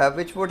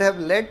 which would have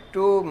led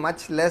to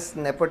much less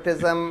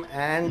nepotism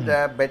and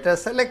better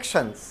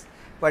selections.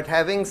 But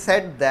having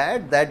said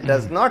that, that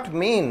does not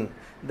mean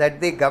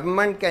that the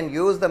government can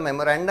use the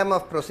memorandum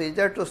of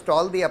procedure to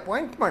stall the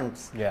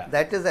appointments.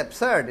 That is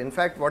absurd. In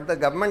fact, what the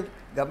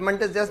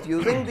government is just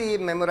using the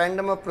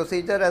memorandum of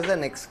procedure as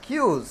an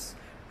excuse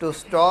to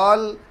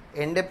stall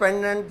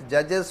independent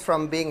judges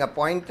from being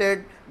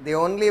appointed. They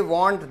only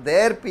want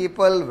their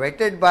people,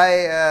 vetted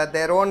by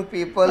their own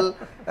people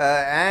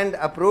and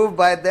approved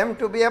by them,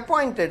 to be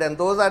appointed, and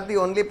those are the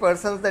only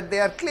persons that they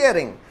are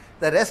clearing.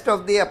 The rest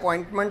of the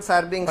appointments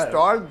are being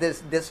stalled,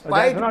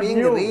 despite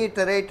being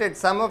reiterated.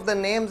 Some of the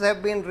names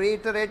have been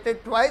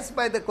reiterated twice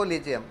by the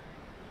collegium.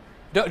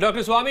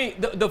 Dr. Swami,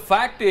 the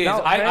fact is,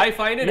 I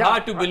find it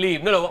hard to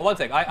believe. No, one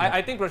sec.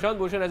 I think Prashant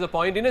Bhushan has a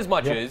point in as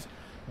much as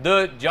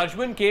the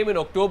judgment came in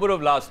October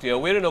of last year.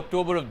 We're in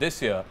October of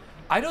this year.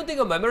 I don't think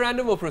a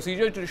memorandum of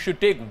procedure should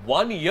take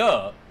 1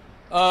 year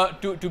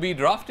to be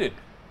drafted.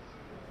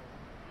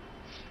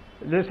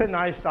 Listen,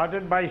 I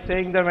started by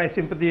saying that my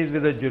sympathy is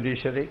with the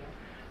judiciary.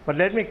 But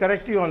let me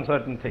correct you on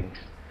certain things.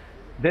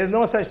 There is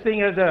no such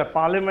thing as a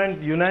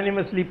parliament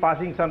unanimously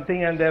passing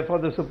something and therefore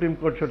the Supreme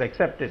Court should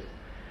accept it.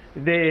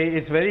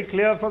 It's very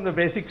clear from the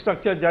basic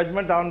structure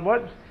judgment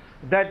onwards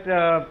that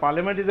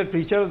parliament is a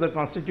creature of the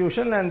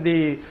constitution, and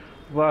the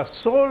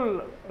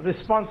sole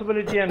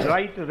responsibility and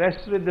right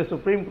rests with the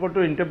Supreme Court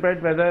to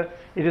interpret whether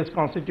it is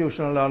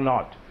constitutional or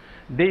not.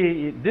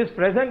 This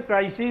present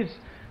crisis,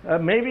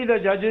 maybe the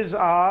judges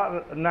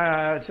are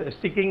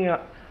sticking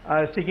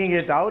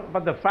it out,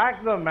 but the fact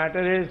of the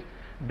matter is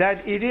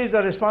that it is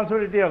the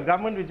responsibility of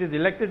government, which is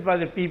elected by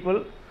the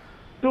people,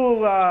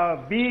 to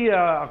be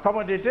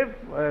accommodative,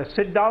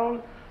 sit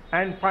down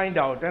and find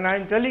out. And I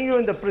am telling you,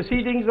 in the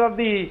proceedings of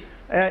the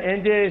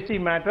NJAC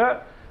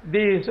matter,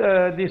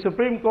 the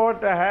Supreme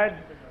Court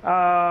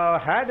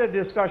had a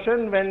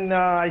discussion when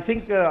I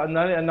think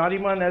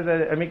Nariman, as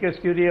an amicus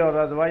curiae or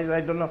otherwise,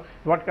 I don't know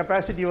what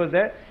capacity was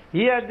there,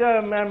 he had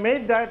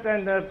made that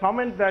and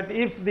comment that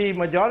if the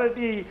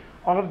majority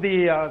of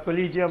the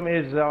collegium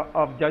is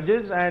of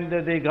judges and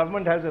the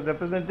government has a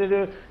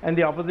representative and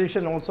the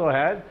opposition also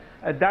has,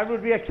 that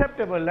would be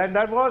acceptable, and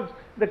that was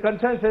the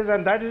consensus,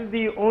 and that is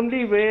the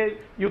only way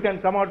you can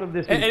come out of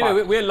this.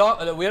 Anyway,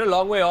 we're a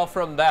long way off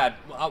from that.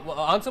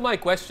 Answer my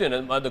question.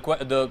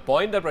 The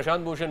point that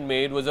Prashant Bhushan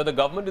made was that the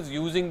government is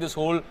using this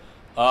whole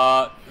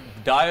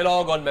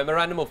dialogue on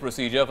memorandum of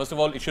procedure. First of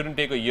all, it shouldn't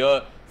take a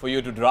year for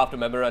you to draft a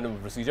memorandum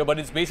of procedure, but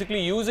it's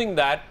basically using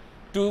that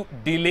to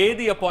delay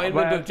the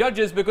appointment of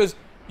judges because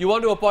you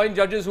want to appoint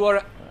judges who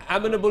are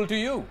amenable to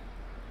you.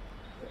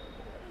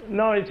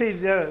 No, you see,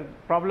 the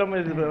problem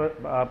is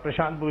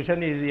Prashant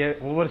Bhushan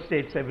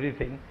overstates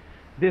everything.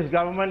 This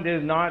government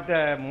is not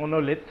a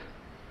monolith.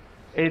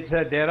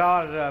 There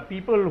are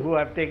people who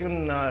have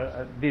taken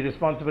the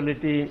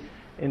responsibility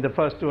in the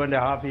first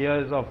 2.5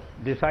 years of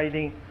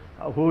deciding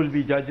who will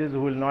be judges,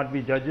 who will not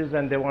be judges,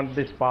 and they want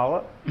this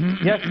power.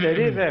 Yes, there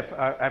is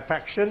a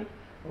faction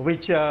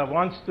which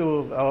wants to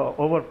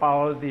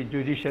overpower the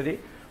judiciary.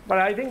 But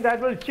I think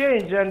that will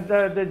change, and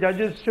the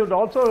judges should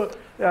also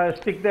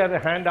stick their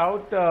hand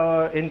out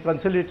in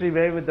conciliatory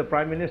way with the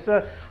Prime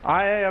Minister.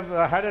 I have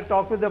had a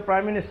talk with the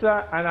Prime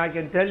Minister, and I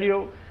can tell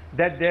you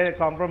that their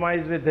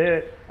compromise with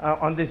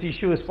on this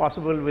issue is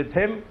possible with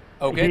him.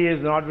 Okay. He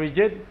is not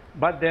rigid,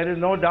 but there is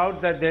no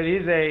doubt that there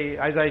is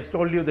as I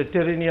told you, the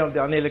tyranny of the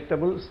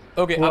unelectables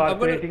who are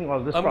creating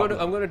all this problem.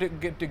 I'm going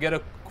to get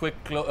a quick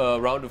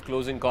round of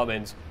closing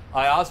comments.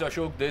 I asked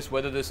Ashok this,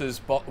 whether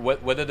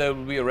there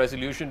will be a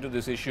resolution to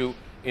this issue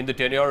in the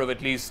tenure of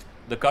at least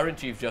the current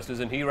Chief Justice,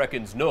 and he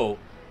reckons no.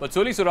 But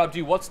Soli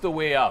Sorabji, what's the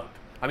way out?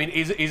 I mean,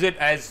 is it,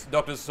 as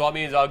Dr.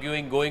 Swamy is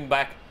arguing, going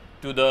back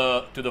to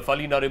the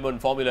Fali Nariman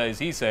formula, as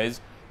he says,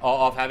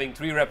 of having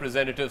 3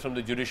 representatives from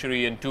the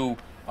judiciary and 2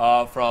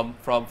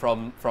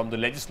 from the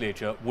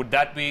legislature? Would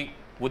that be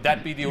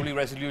the only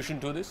resolution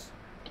to this?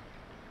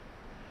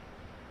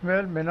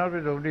 Well, may not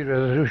be the only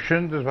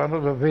resolution. There's one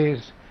of the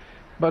ways.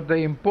 But the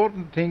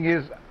important thing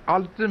is,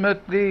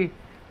 ultimately,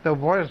 the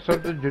voice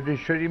of the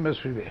judiciary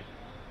must prevail.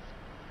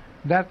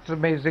 That's the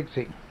basic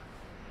thing.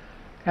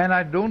 And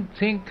I don't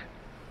think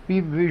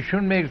we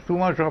shouldn't make too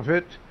much of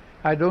it.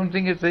 I don't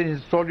think it's an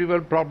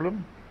insoluble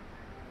problem.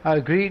 I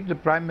agree, the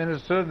Prime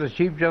Minister, the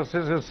Chief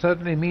Justice will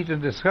certainly meet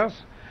and discuss.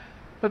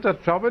 But the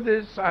trouble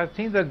is, I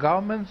think the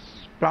government's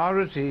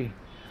priority,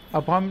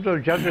 appointment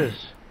of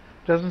judges,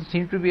 doesn't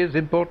seem to be as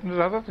important as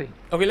other things.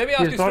 Okay, let me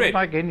ask you straight. It's not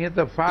like any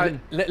other file.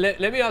 Let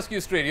me ask you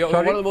straight. You're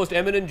one of the most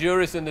eminent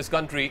jurists in this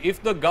country.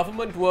 If the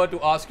government were to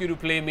ask you to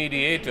play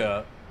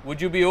mediator, would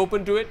you be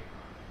open to it?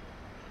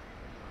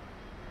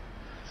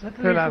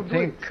 Certainly, well, I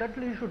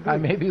think I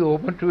may be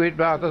open to it,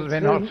 but others may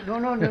not. No,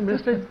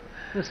 Mr.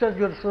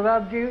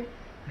 Surabji,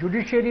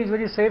 judiciary is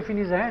very safe in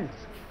his hands.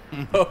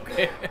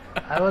 Okay.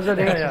 I was an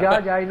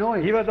ex-judge, I know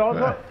it. He was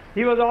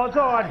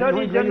also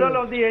Attorney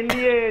General of the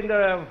NDA in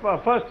the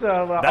first.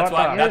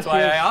 That's why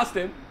I asked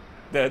him.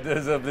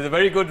 There's a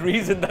very good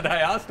reason that I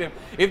asked him.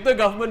 If the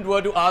government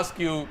were to ask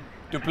you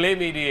to play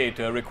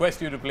mediator,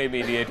 request you to play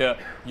mediator,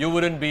 you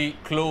wouldn't be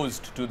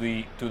closed to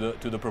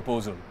the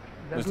proposal.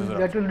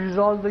 That will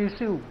resolve the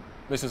issue.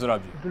 Mr.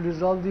 Swaraj. It will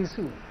resolve the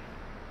issue.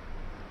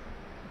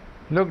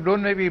 Look,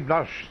 don't make me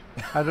blush.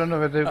 I don't know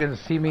whether you can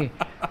see me,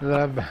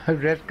 the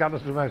red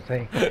colors to my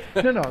thing.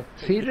 No,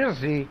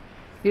 seriously,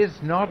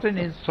 it's not an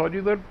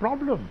insoluble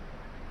problem.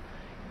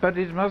 But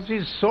it must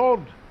be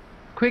solved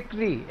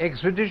quickly,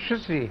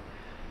 expeditiously.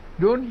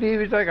 Don't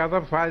leave it like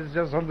other files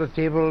just on the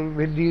table,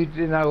 we'll do it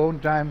in our own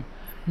time.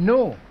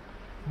 No,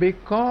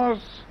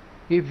 because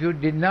if you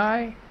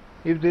deny,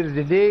 if there is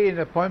delay in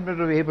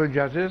appointment of able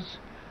judges,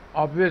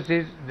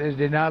 obviously there is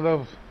denial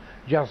of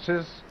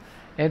justice.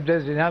 If there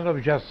is denial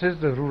of justice,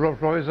 the rule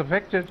of law is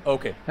affected.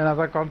 Okay. And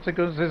other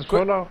consequences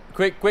follow.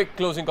 Quick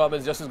closing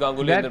comments, Justice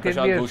Ganguly and then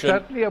Prashant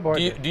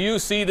Bhushan. Do you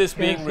see this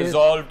being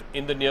resolved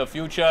in the near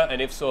future,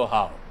 and if so,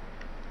 how?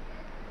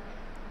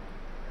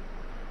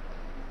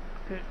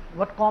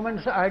 What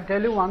comments? I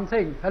tell you one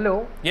thing.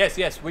 Hello.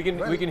 Yes, we can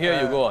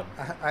hear you. Go on.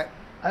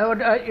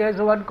 As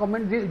one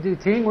comment, the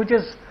thing which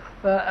is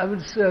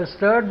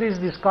stirred this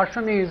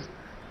discussion is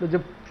that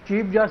the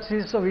Chief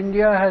Justice of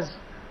India has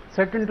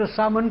threatened to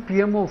summon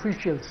PMO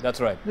officials. That's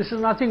right. This is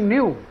nothing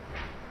new.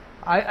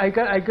 I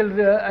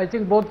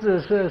think both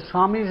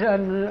Swamis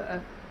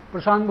and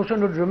Prashant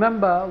Bhushan would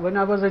remember when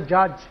I was a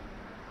judge,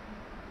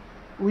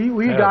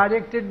 we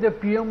directed the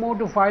PMO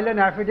to file an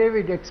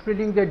affidavit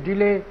explaining the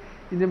delay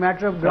in the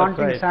matter of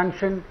granting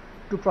sanction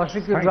to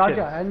prosecute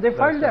Raja, and they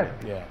filed that.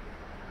 Yeah.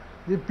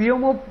 The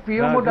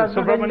PMO does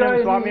not enter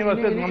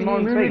any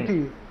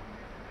immunity.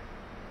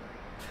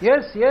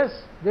 Yes,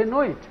 they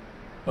know it.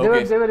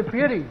 Okay. They were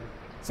appearing.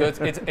 So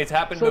it's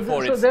happened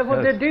before. So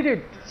therefore they did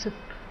it.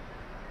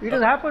 It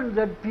has happened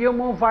that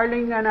PMO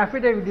filing an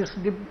affidavit is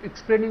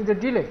explaining the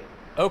delay.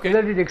 Okay.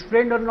 Whether it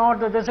explained or not,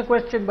 that's a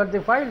question, but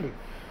they filed it.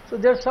 So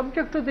they are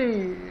subject to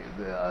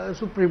the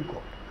Supreme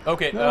Court.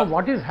 Okay. Now,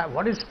 what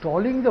is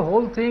stalling the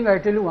whole thing? I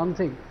tell you one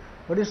thing.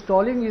 What is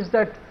stalling is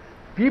that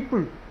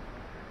people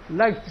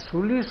like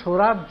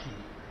Swaraj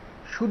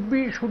should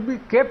be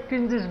kept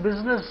in this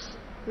business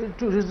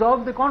to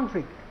resolve the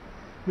conflict.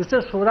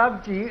 Mr.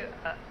 Swaraj,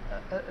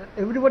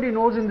 everybody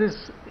knows in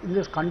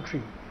this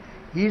country,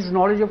 his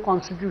knowledge of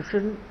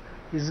constitution,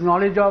 his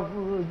knowledge of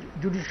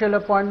judicial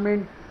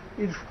appointment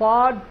is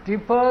far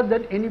deeper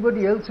than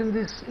anybody else in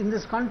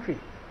this country.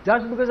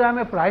 Just because I am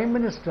a prime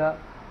minister,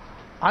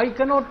 I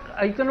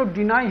cannot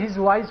deny his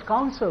wise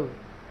counsel.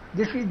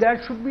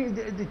 That should be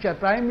the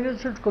prime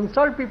minister should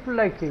consult people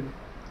like him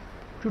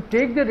to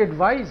take their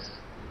advice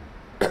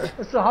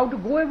as to how to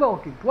go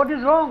about it. What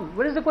is wrong?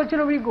 Where is the question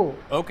of ego?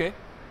 Okay.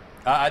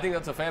 I think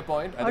that's a fair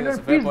point. I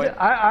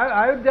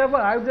would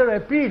therefore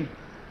appeal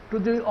to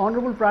the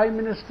Honourable Prime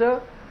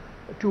Minister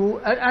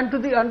and to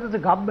the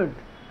government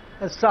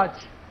as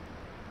such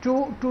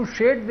to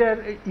shed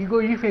their ego,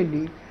 if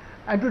any,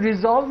 and to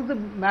resolve the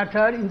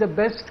matter in the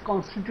best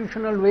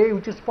constitutional way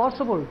which is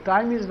possible.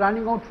 Time is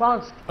running out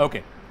fast.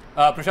 Okay.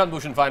 Prashant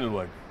Bhushan, final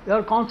word.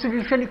 Your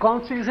constitution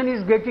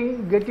is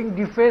getting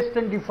defaced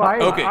and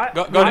defiled. Okay. I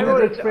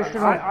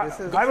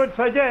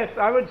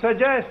would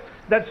suggest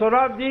that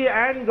Swarajji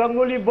and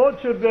Ganguly both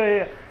should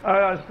be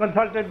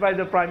consulted by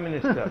the Prime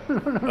Minister.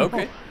 No.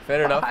 Okay,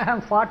 fair enough. I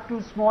am far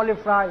too small a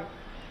fry.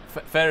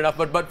 Fair enough,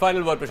 but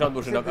final word, Prashant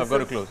Bhushan. I've got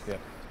to close. Yeah.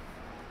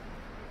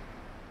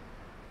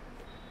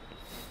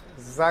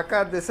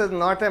 Zakka, this is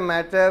not a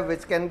matter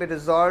which can be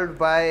resolved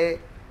by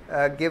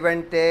give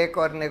and take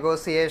or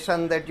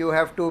negotiation that you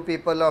have two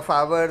people of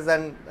ours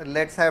and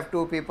let's have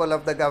two people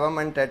of the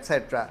government,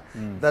 etc.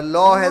 The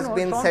law has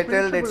been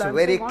settled, it's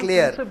very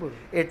clear.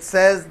 It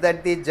says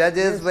that the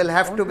judges will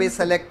have to be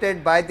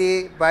selected by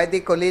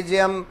the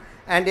collegium,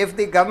 and if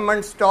the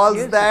government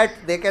stalls that,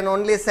 they can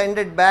only send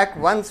it back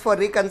once for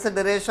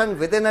reconsideration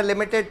within a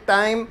limited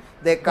time.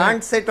 They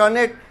can't sit on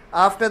it.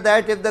 After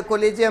that, if the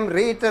collegium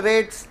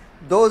reiterates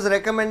those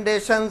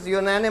recommendations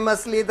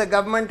unanimously, the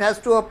government has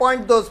to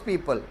appoint those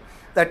people.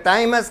 The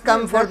time has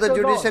come for the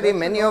judiciary.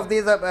 Many of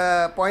these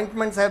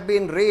appointments have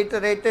been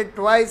reiterated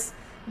twice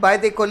by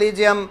the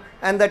collegium,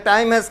 and the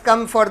time has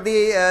come for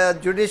the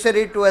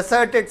judiciary to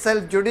assert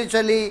itself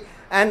judicially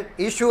and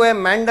issue a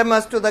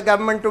mandamus to the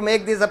government to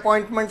make these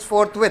appointments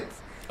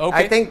forthwith. Okay.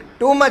 I think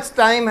too much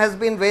time has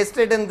been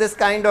wasted in this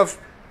kind of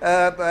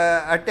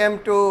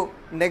attempt to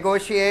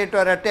negotiate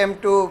or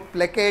attempt to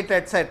placate,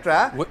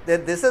 etc.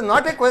 This is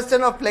not a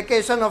question of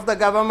placation of the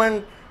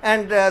government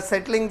and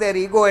settling their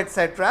ego,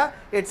 etc.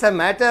 It's a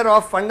matter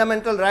of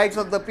fundamental rights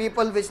of the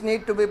people which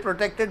need to be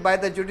protected by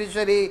the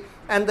judiciary,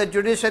 and the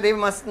judiciary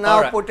must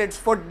now put its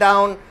foot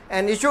down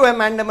and issue a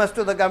mandamus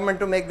to the government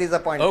to make these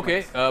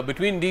appointments. Okay,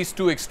 between these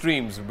two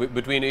extremes,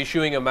 between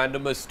issuing a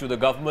mandamus to the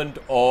government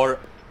or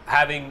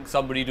having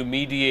somebody to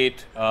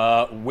mediate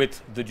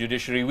with the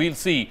judiciary, we'll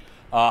see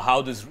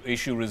how this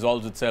issue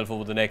resolves itself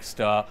over the next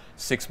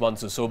 6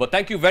 months or so. But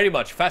thank you very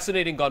much.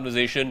 Fascinating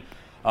conversation.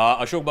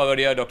 Ashok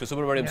Bagadia, Dr.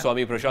 Subramaniam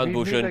Swamy, Prashant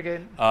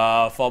Bhushan,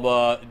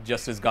 former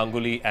Justice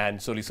Ganguly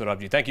and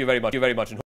Swaraj. Thank you very much.